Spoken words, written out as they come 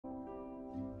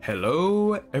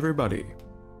Hello everybody,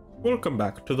 welcome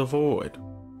back to the Void.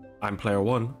 I'm Player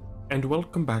 1 and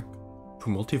welcome back to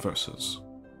MultiVersus.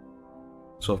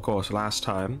 So of course last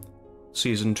time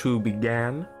Season 2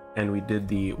 began and we did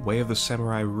the Way of the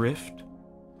Samurai Rift,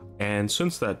 and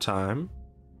since that time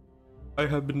I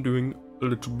have been doing a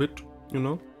little bit, you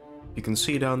know. You can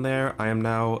see down there I am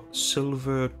now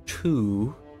Silver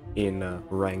 2 in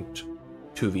ranked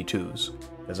 2v2s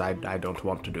because I don't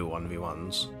want to do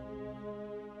 1v1s.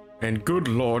 And good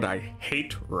lord, I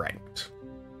hate ranked.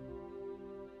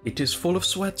 It is full of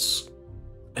sweats,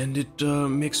 and it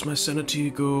makes my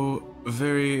sanity go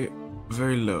very,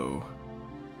 very low.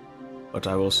 But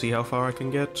I will see how far I can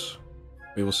get.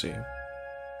 We will see.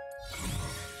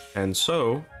 And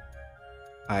so,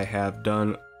 I have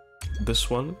done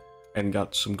this one, and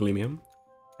got some Gleamium.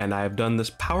 And I have done this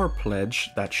power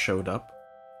pledge that showed up.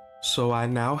 So I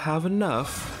now have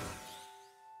enough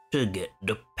to get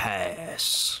the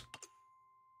pass.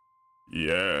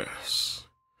 Yes.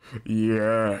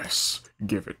 Yes.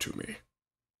 Give it to me.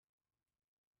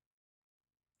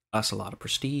 That's a lot of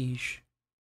prestige.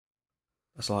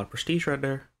 That's a lot of prestige right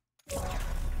there.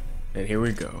 And here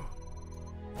we go.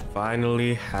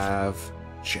 Finally have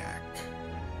Jack.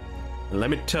 And let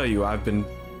me tell you,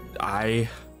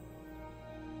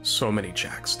 so many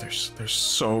Jacks. There's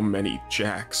so many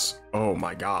Jacks. Oh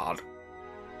my god.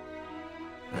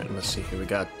 Alright, let's see here. We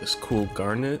got this cool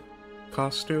Garnet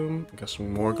costume. Got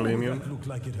some more Gleamium. Looked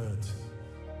like it hurt.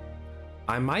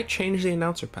 I might change the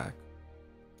announcer pack.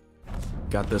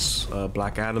 Got this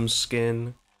Black Adam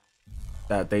skin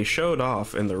that they showed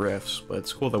off in the rifts, but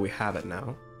it's cool that we have it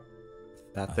now.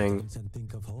 That thing,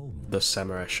 the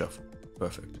Samurai Shuffle,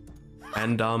 perfect.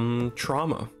 And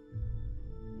trauma.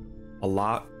 A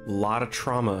lot of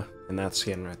trauma in that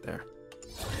skin right there.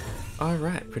 All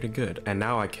right, pretty good. And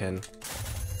now I can.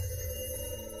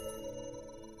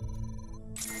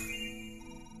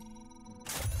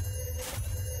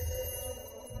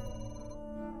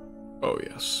 Oh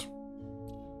yes.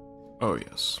 Oh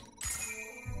yes.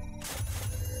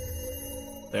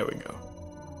 There we go.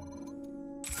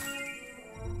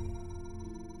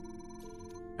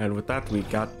 And with that, we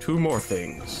got two more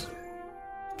things.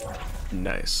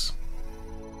 Nice.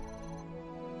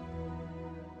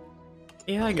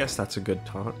 Yeah, I guess that's a good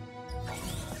taunt.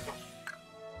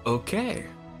 Okay.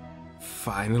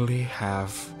 Finally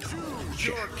have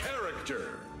Jack.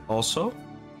 Also,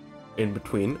 in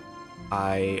between,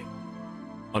 I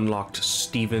unlocked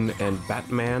Steven and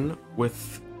Batman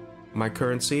with my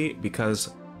currency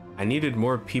because I needed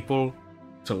more people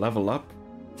to level up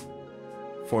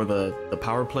for the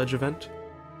Power Pledge event.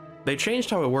 They changed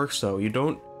how it works though. You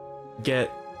don't get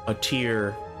a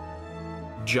tier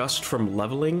just from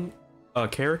leveling a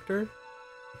character,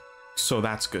 so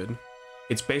that's good.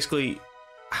 It's basically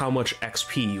how much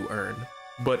XP you earn,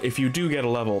 but if you do get a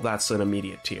level, that's an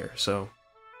immediate tier. So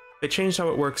they changed how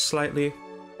it works slightly.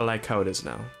 I like how it is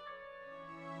now.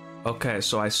 Okay,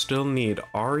 so I still need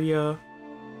Arya,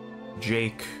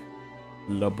 Jake,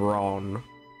 LeBron,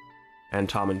 and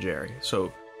Tom and Jerry.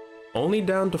 So only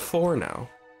down to 4 now.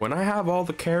 When I have all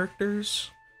the characters,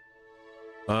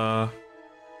 I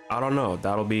don't know.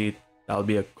 That'll be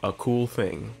a cool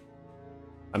thing.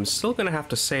 I'm still gonna have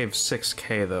to save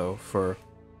 6k though for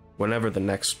whenever the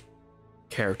next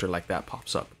character like that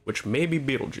pops up, which may be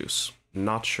Beetlejuice.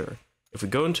 Not sure. If we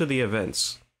go into the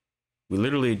events, we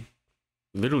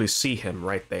literally see him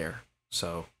right there.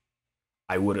 So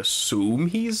I would assume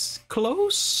he's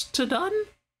close to done.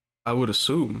 I would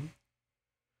assume.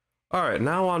 All right,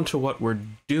 now on to what we're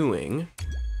doing.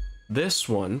 This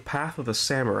one, Path of the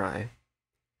Samurai.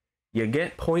 You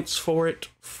get points for it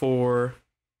for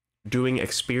doing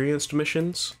experienced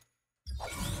missions.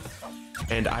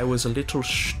 And I was a little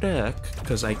stuck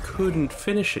because I couldn't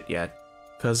finish it yet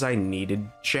because I needed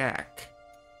Jack.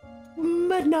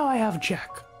 But now I have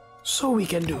Jack, so we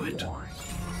can do it.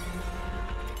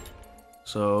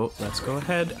 So let's go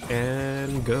ahead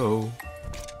and go.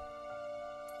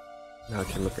 Now I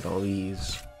can look at all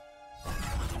these.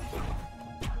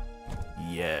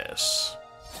 Yes.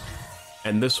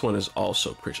 And this one is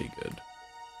also pretty good.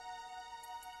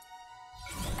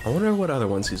 I wonder what other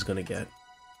ones he's gonna get,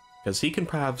 because he can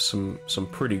have some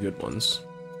pretty good ones.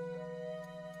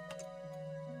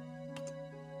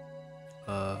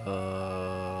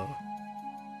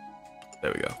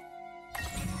 There we go.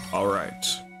 All right,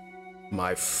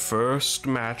 my first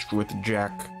match with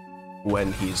Jack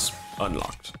when he's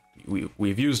unlocked.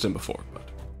 We've used him before, but.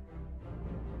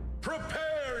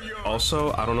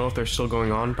 Also, I don't know if they're still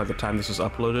going on by the time this is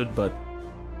uploaded, but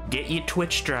get your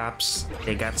Twitch drops.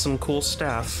 They got some cool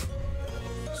stuff.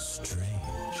 Strange.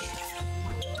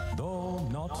 Though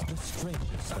not the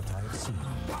strangest that I have seen.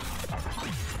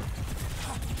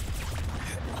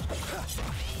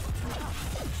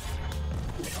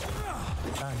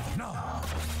 And now.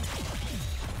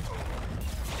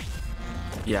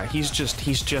 Yeah, he's just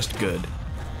good.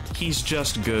 He's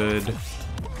just good.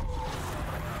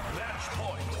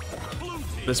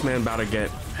 This man about to get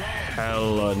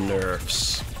hella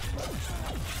nerfs.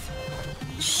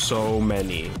 So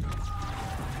many.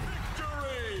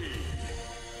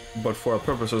 But for our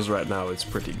purposes right now, it's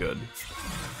pretty good.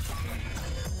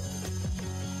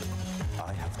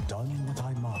 I have done what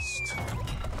I must.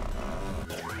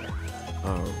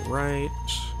 Alright.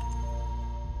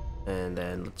 And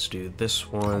then let's do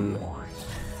this one.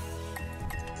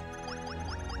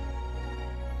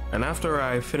 And after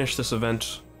I finish this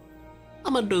event,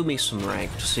 I'm gonna do me some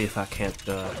rank to see if I can't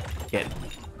get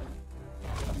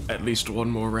at least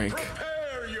one more rank.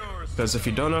 Because if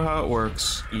you don't know how it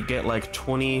works, you get like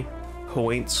 20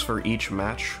 points for each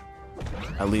match.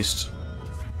 At least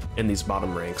in these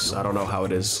bottom ranks. I don't know how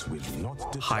it is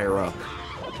higher up.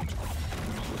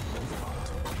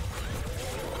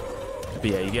 But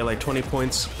yeah, you get like 20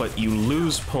 points, but you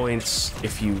lose points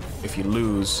if you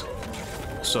lose.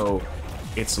 So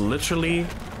it's literally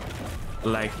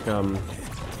like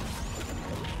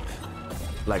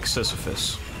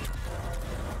Sisyphus.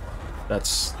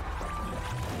 That's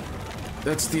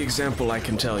the example I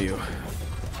can tell you.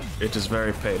 It is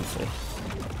very painful.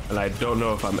 And I don't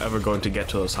know if I'm ever going to get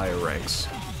to those higher ranks.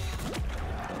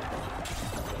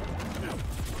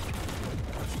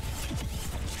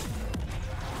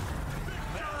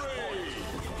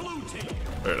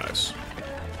 Very nice.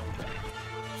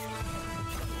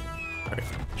 Alright,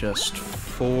 just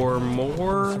 4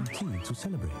 more.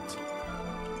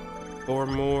 Four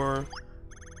more.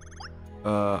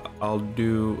 I'll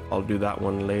do that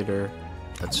one later.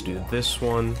 Let's do this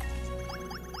one.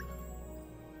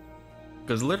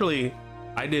 Because literally,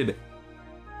 I did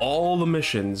all the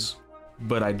missions,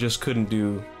 but I just couldn't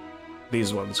do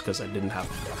these ones because I didn't have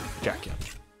Jack yet.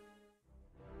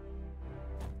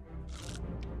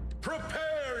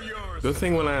 Good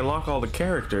thing when I unlock all the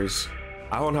characters,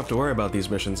 I won't have to worry about these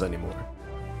missions anymore.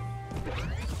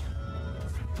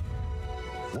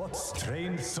 What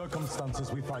strange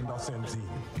circumstances we find ourselves in.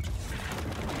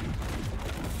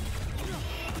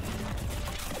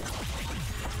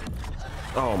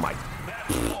 Oh my.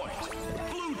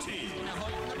 Blue team.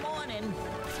 Good morning.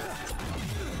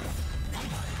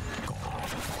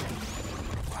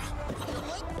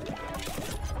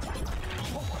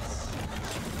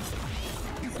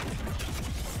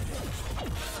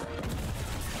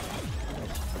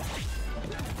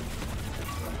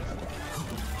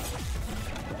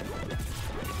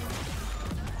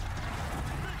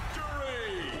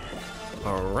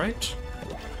 All right.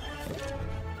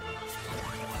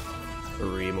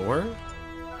 3 more.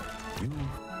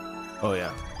 Oh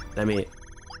yeah. Let me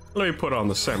put on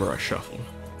the samurai shuffle.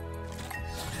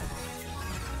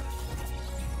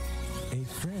 A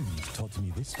friend taught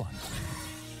me this one.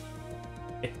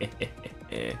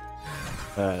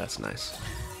 That's nice.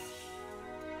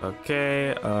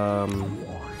 Okay, how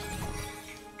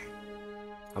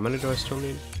many do I still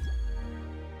need?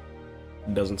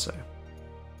 It doesn't say.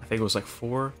 I think it was like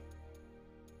 4.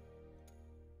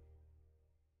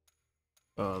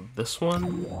 This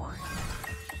one?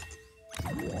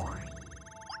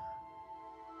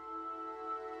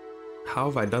 How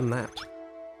have I done that?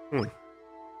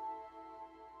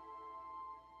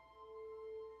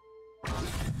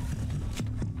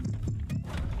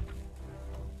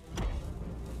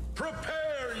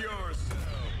 Prepare yourselves.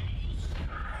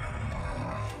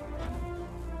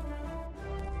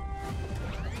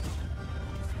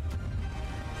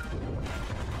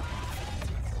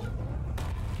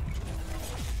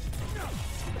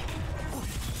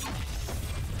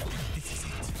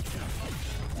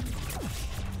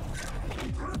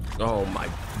 Oh my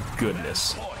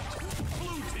goodness.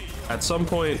 At some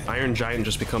point, Iron Giant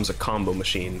just becomes a combo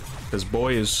machine, because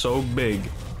boy is so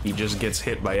big, he just gets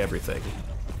hit by everything.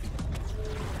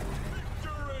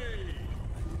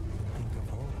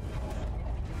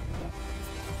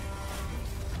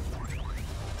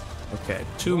 Okay,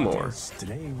 2 more.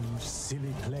 Strange,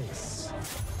 silly place.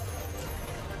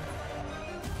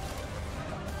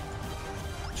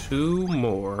 2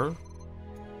 more.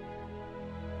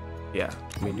 Yeah,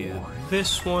 let me do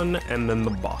this one and then the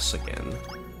boss again.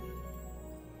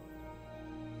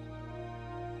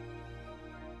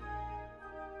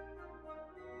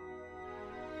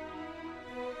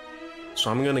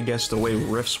 So I'm gonna guess the way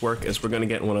rifts work is we're gonna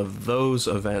get one of those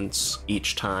events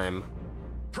each time,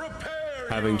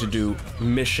 having to do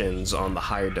missions on the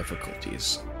higher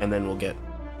difficulties, and then we'll get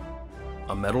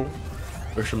a medal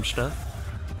or some stuff.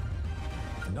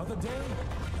 Another day,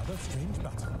 another strange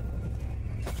battle.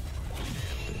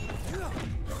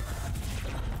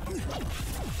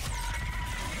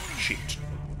 Shit.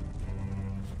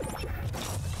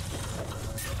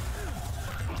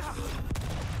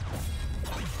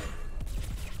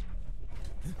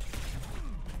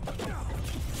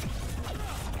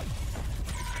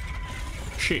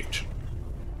 Shit.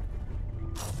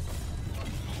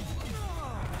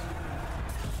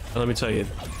 And let me tell you,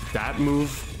 that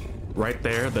move right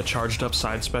there, the charged up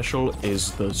side special,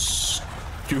 is the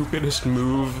stupidest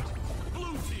move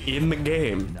in the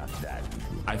game.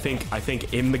 I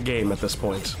think in the game at this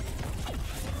point.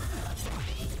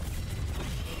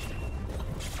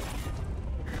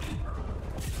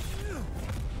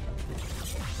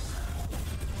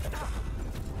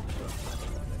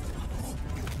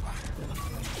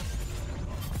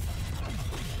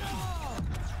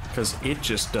 Because it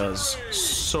just does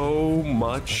so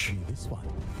much,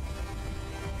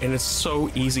 and it's so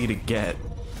easy to get.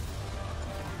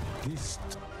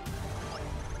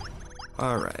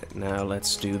 Alright, now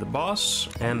let's do the boss,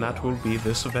 and that will be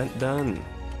this event done.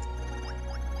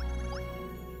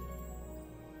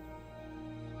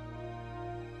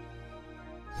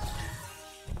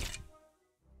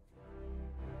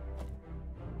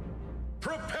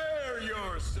 Prepare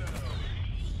yourself.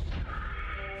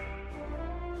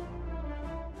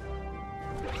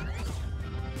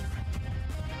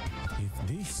 If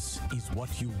this is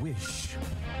what you wish,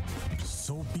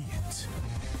 so be it.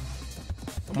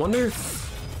 I wonder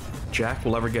if Jack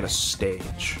will ever get a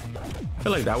stage. I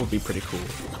feel like that would be pretty cool.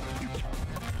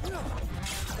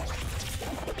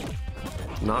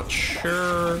 Not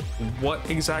sure what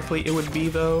exactly it would be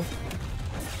though.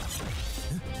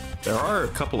 There are a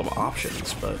couple of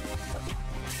options, but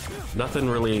nothing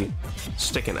really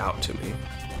sticking out to me.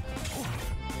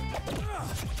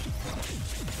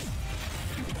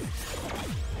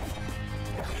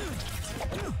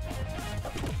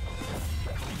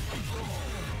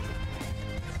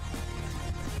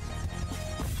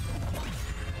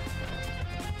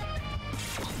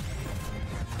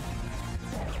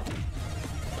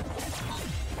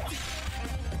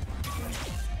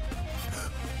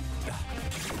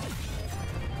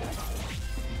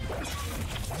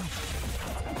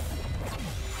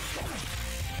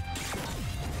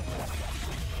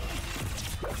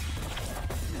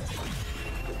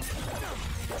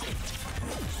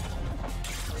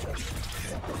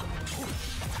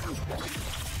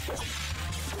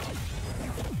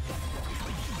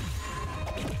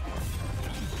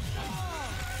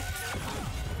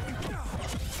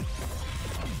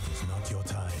 It's not your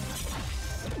time.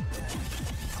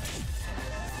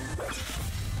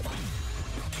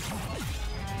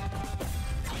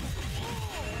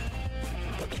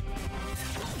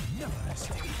 Never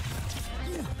resting.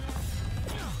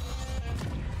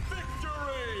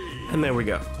 Victory! And there we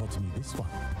go. Taught me this one.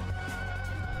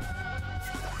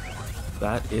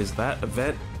 That is that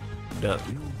event done.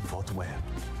 You fought well.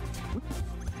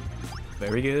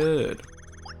 Very good.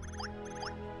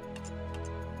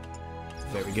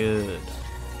 Very good.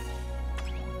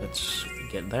 Let's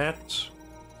get that.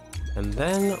 And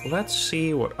then let's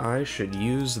see what I should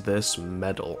use this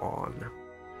medal on.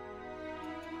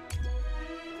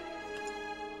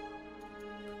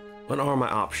 What are my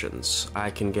options? I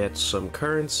can get some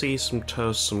currency, some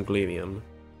toast, some glemium.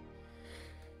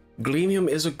 Glemium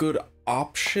is a good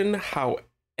option,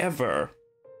 however,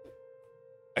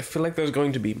 I feel like there's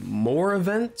going to be more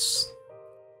events.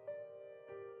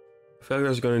 I feel like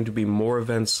there's going to be more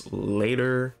events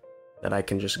later that I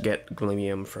can just get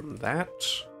glemium from that.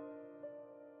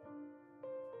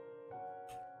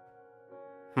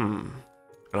 And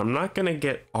I'm not gonna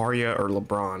get Arya or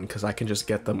LeBron because I can just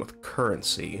get them with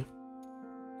currency.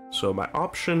 So my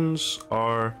options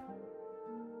are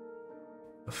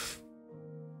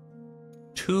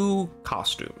two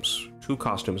costumes. Two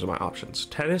costumes are my options.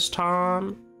 Tennis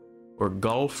Tom or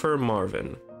Golfer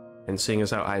Marvin. And seeing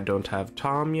as how I don't have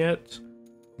Tom yet,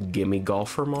 gimme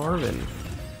Golfer Marvin.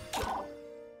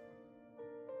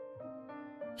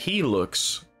 He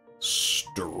looks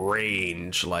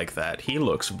strange like that. He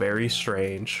looks very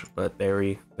strange, but there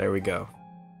we go.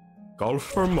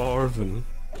 Golfer Marvin.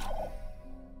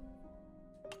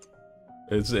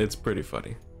 It's pretty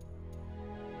funny.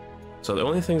 So the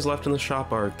only things left in the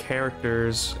shop are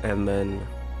characters, and then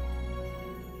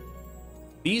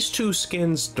these two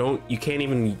skins you can't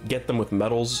even get them with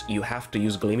medals. You have to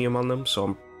use glemium on them, so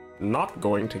I'm not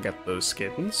going to get those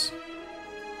skins.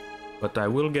 But I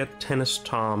will get Tennis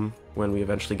Tom when we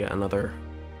eventually get another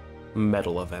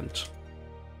medal event.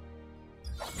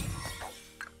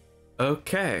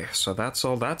 Okay, so that's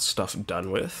all that stuff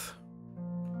done with.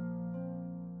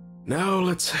 Now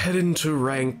let's head into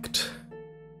ranked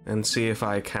and see if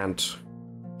I can't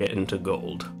get into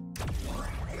gold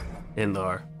in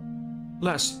our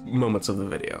last moments of the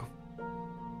video.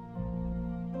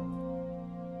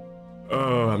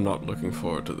 Oh, I'm not looking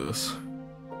forward to this.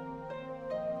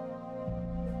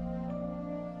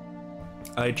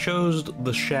 I chose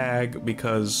the Shag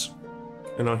because,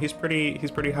 you know, he's pretty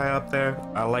high up there.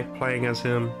 I like playing as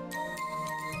him.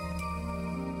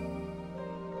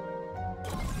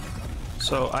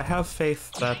 So I have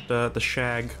faith that the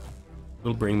Shag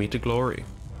will bring me to glory.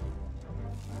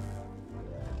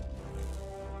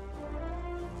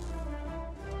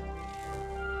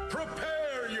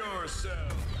 Prepare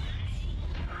yourself.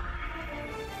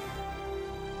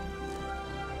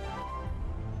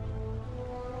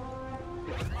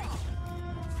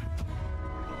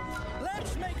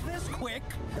 Let's make this quick.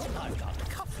 I've got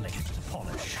cufflinks to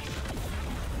polish.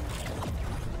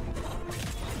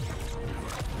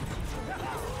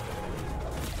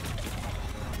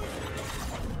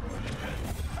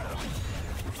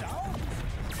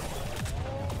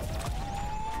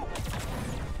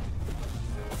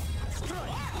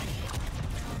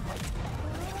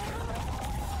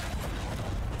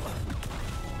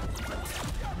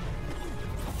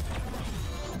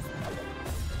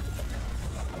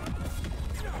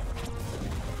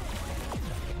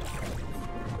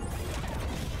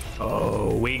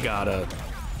 Oh, we got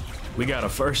a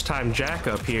first-time Jack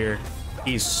up here.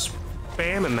 He's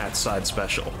spamming that side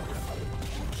special.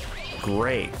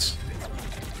 Great.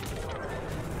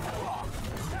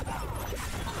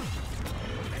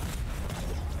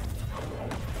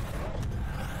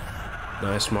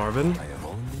 Nice, Marvin. I have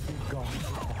only begun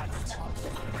that.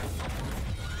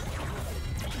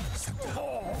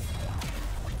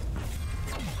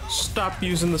 Stop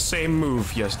using the same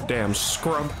move, you damn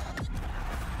scrub.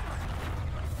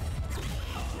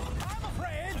 I'm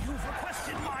afraid you've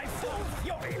requested my full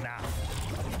fury now.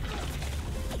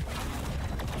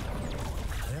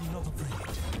 I am not afraid.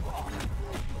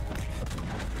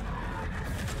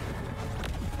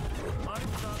 I'm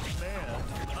not mad.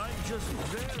 I'm just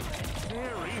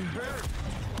very hurt.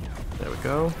 There we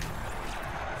go.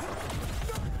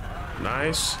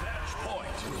 Nice. Match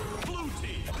point. Blue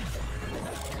team.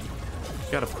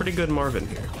 Got a pretty good Marvin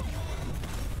here.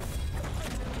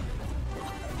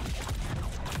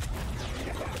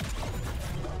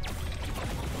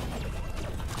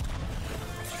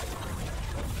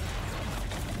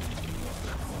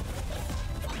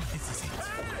 This is it.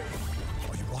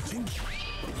 Are you watching?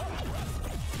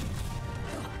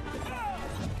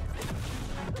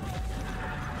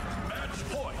 Match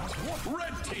point.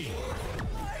 Red team.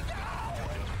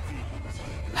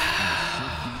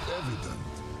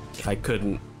 I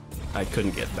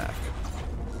couldn't get back.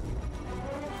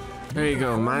 There you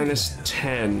go, minus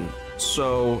 10.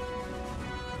 So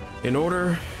in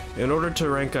order to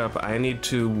rank up, I need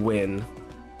to win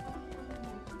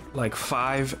like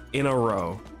 5 in a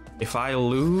row. If I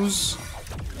lose,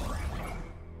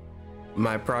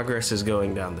 my progress is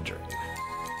going down the drain.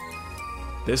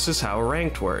 This is how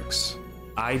ranked works.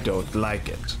 I don't like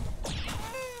it.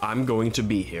 I'm going to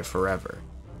be here forever.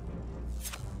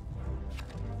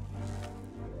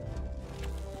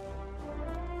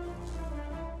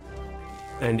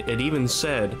 And it even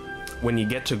said, when you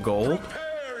get to gold,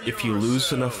 if you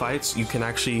lose enough fights, you can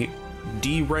actually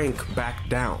D-rank back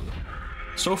down.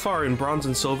 So far in bronze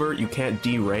and silver, you can't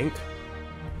D-rank,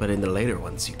 but in the later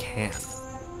ones, you can.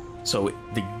 So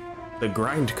the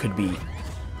grind could be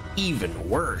even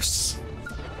worse.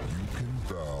 You can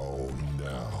bow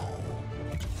now.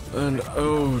 And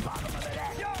oh,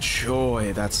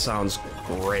 joy, that sounds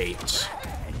great.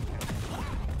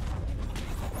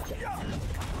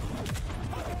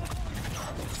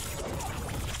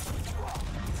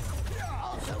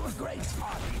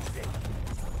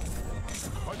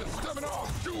 By the stamina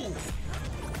of doom.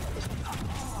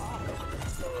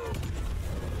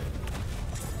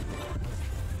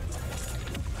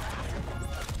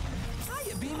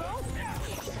 Hiya, Bimo.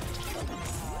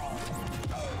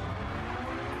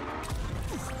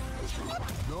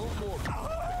 No more.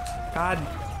 God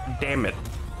damn it.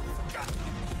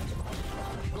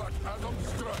 Black Adam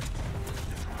strike.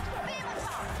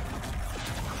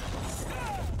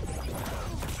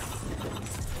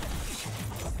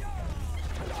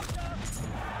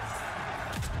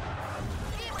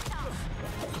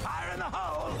 Fire in the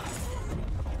hole.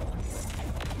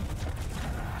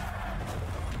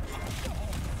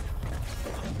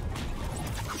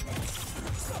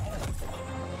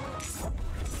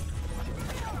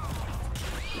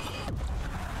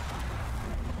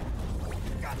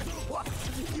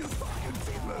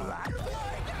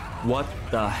 What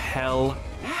the hell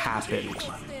happened?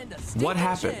 What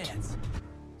happened?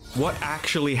 What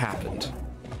actually happened?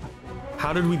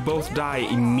 How did we both die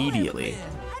immediately?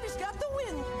 I just got the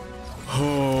win.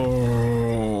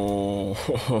 Oh.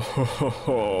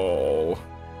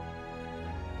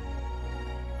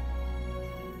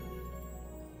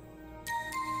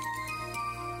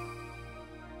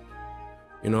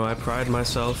 You know, I pride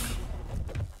myself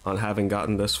on having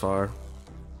gotten this far.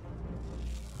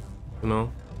 You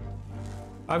know,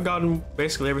 I've gotten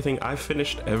basically everything. I've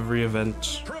finished every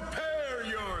event.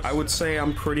 I would say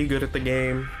I'm pretty good at the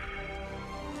game.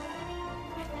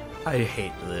 I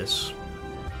hate this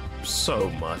so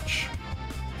much.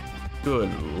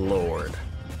 Good lord.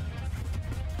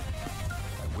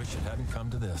 I wish it hadn't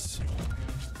come to this.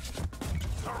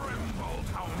 Tremble,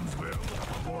 Townsville,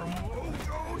 for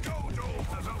Mojo Jojo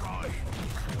has arrived.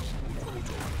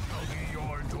 Jojo shall be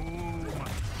your doom.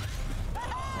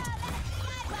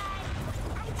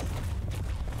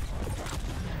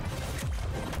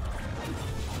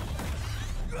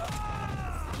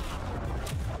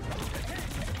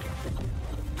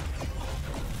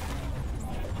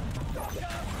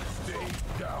 Stay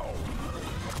down.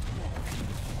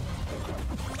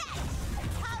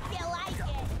 Hope you like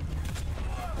it.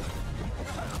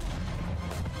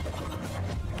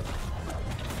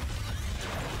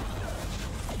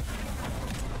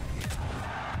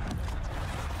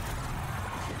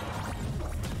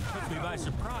 Took me by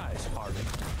surprise, Harvey.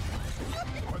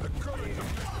 By the courage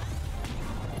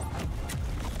of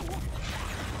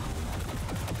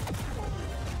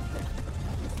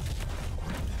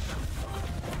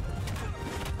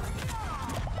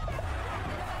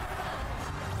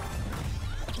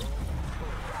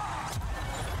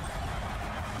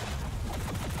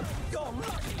You're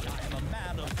lucky I am a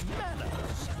man of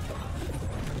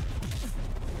manners.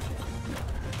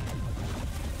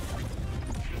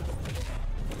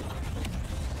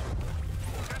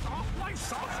 get off my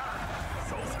saucer!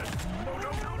 So says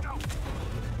Mojo Jojo.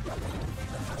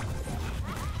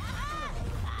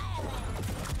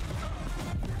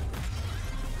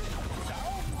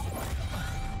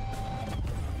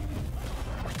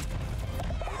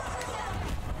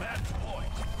 Match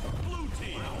point. Blue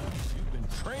team. You've been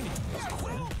training this,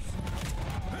 Quinn.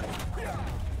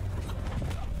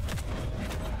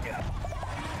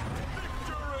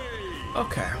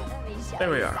 Okay, Let me show there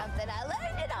we you are. something I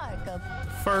learned in Arkham.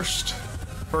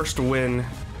 First win,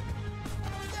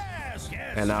 Yes,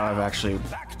 yes. and now I've actually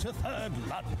Back to third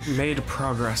lunch. made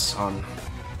progress on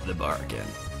the bar again.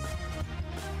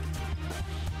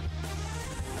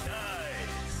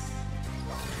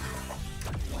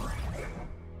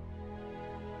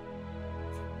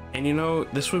 And you know,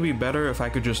 this would be better if I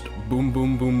could just boom,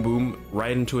 boom, boom, boom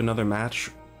right into another match,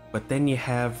 but then you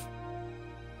have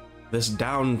this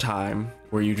downtime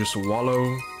where you just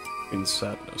wallow in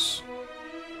sadness.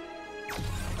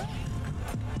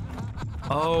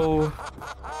 Oh.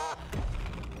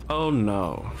 Oh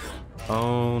no.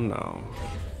 Oh no.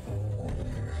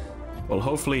 Well,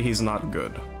 hopefully he's not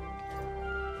good.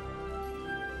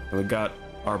 And we got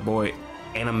our boy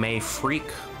Anime Freak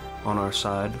on our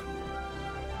side.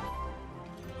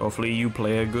 Hopefully you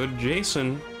play a good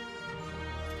Jason.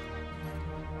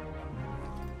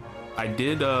 I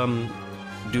did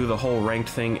do the whole ranked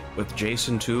thing with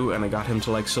Jason too, and I got him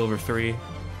to like Silver 3,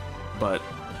 but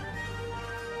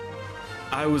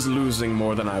I was losing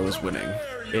more than I was winning.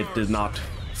 It did not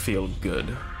feel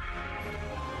good.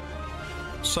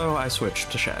 So I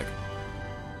switched to Shag.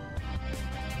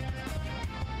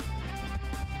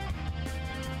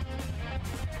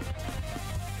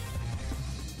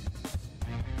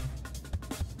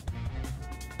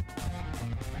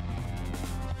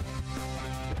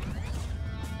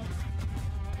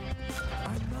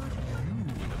 I'm not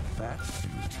you in a fat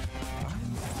suit.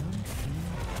 I'm something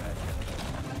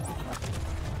better.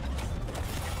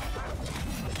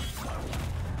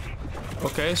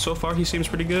 Okay, so far he seems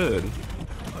pretty good.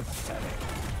 Pathetic.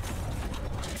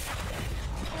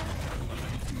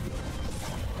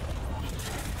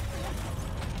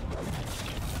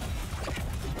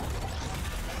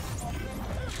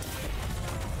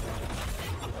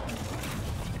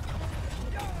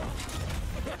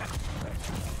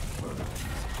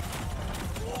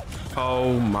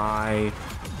 Oh my.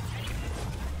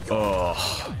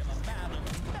 Ugh.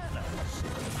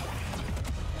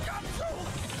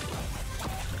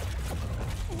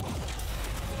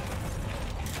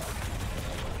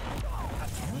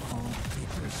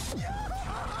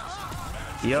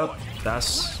 Yep,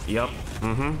 yep,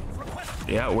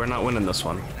 yeah, we're not winning this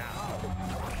one.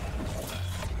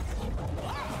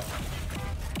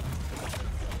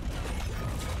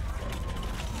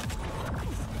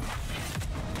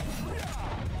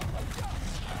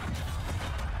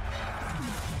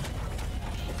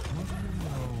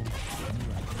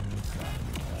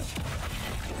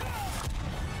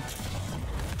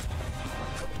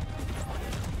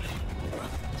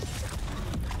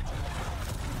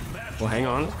 Well, hang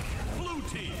on. Blue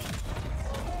team.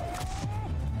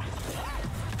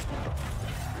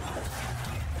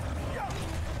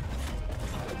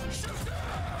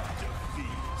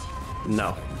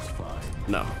 No.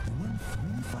 No.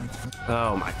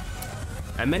 Oh my.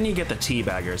 And then you get the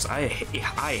teabaggers. I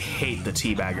hate the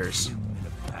teabaggers.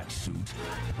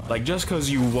 Like, just because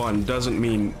you won doesn't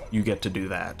mean you get to do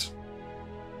that.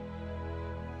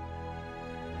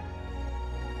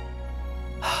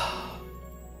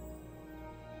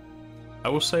 I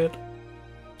will say it.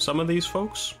 Some of these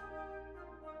folks,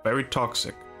 very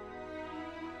toxic.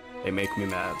 They make me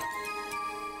mad.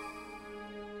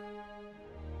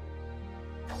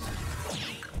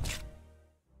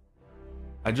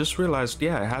 I just realized,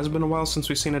 yeah, it has been a while since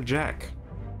we've seen a Jack.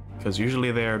 Because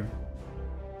usually they're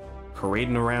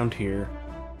parading around here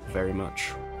very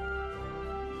much.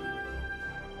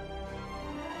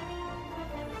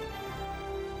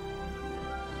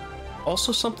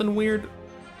 Also, something weird,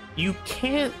 you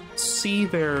can't see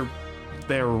their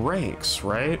ranks,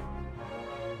 right?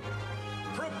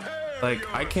 Like,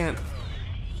 I can't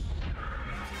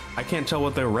tell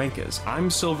what their rank is. I'm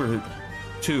silver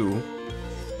 2,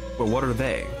 but what are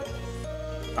they?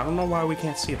 I don't know why we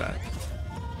can't see that.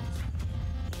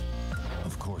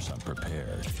 Of course I'm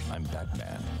prepared. I'm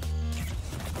Batman.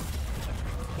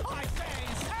 I say,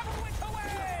 sandwich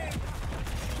away!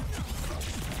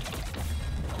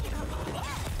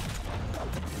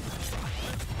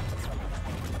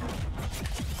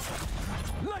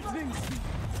 Lightning speed!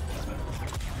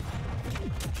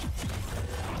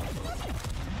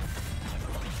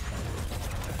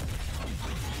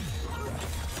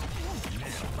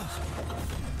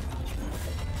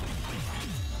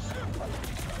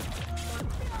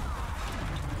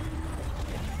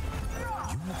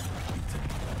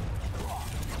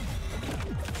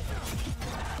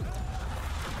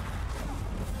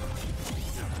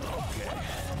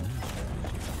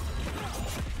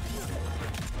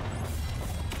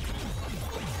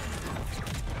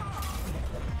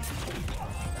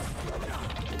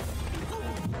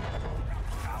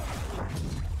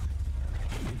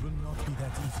 It will not be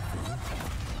that easy for you.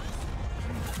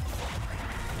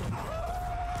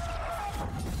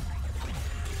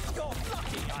 You're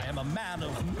lucky I am a man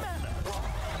of manner.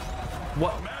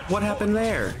 What happened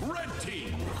there? Red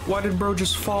team. Why did bro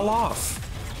just fall off?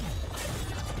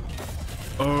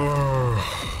 Oh.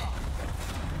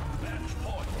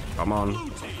 Come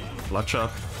on. Clutch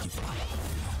up.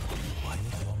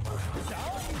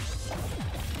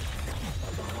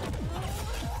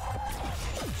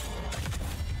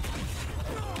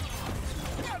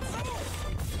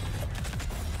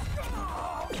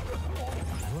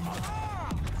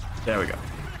 There we go.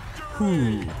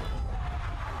 Ooh.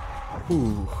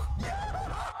 Ooh.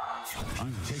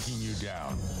 I'm taking you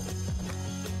down.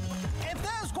 If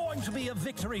there's going to be a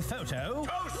victory photo,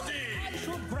 I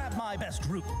should grab my best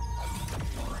root.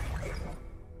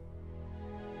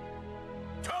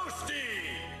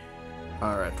 Toasty.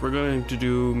 Alright, we're going to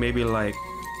do maybe like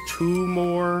 2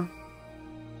 more.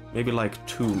 Maybe like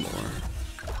 2 more.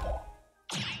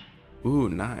 Ooh,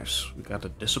 nice. We got a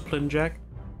discipline Jack.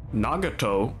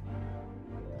 Nagato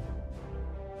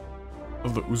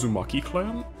of the Uzumaki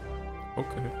clan?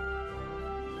 Okay.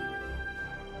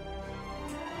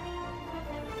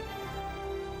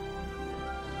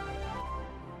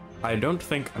 I don't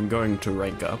think I'm going to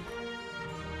rank up,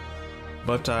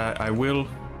 but I will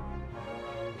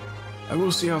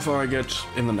see how far I get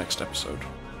in the next episode.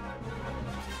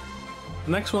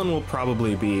 The next one will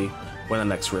probably be when the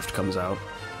next Rift comes out,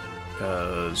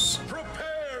 because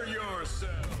Prepare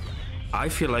yourself. I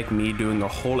feel like me doing a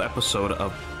whole episode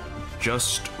of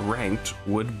just ranked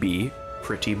would be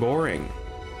pretty boring.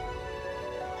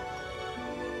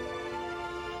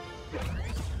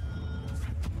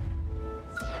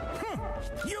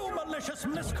 You malicious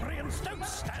miscreants don't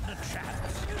stand a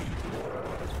chance.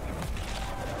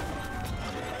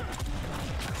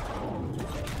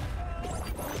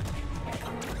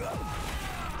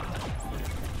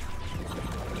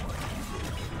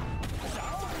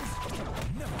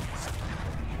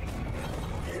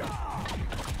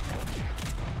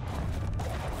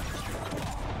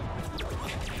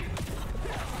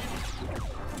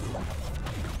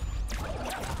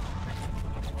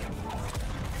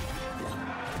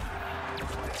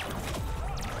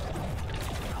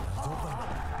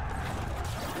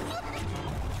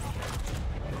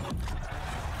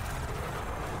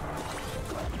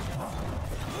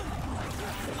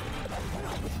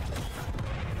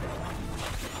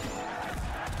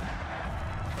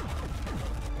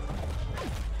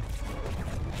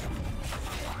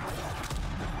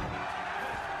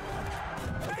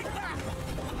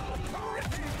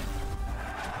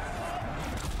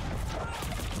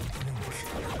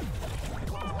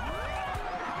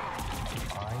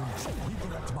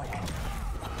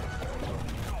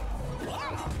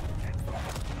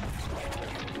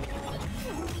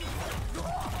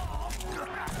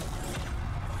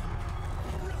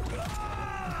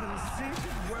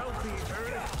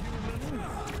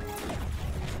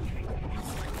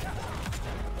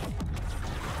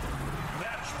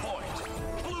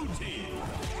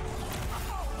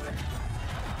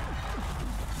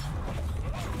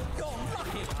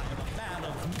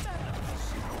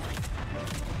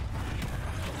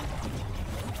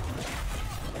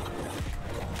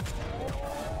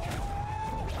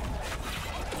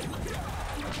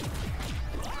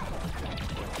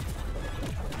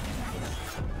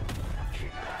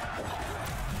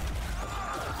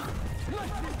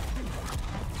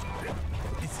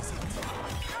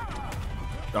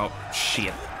 Oh,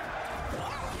 shit.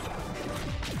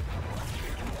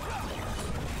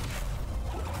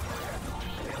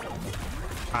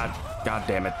 God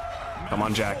damn it. Come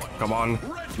on, Jack. Come on.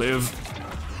 Live.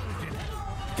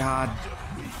 God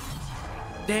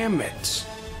damn it.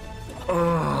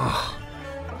 Ugh.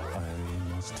 I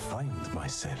must find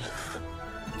myself.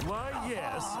 Why,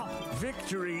 yes,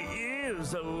 victory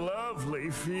is a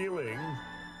lovely feeling.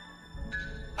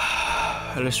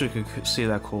 At least we could see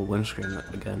that cool windscreen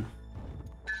again.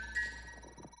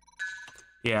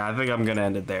 Yeah, I think I'm gonna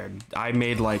end it there. I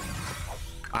made like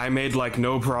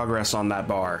no progress on that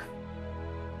bar.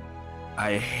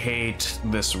 I hate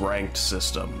this ranked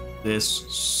system. This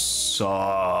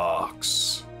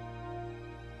sucks.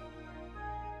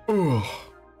 Ugh.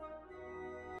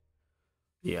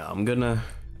 Yeah, I'm gonna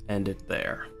end it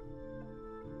there.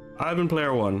 I've been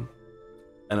Player One,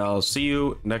 and I'll see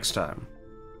you next time.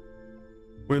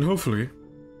 When hopefully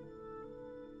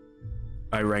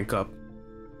I rank up,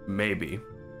 maybe,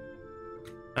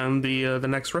 and the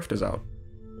next rift is out,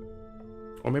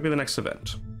 or maybe the next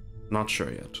event. Not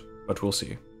sure yet, but we'll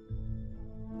see.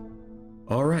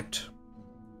 All right.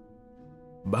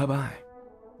 Bye bye.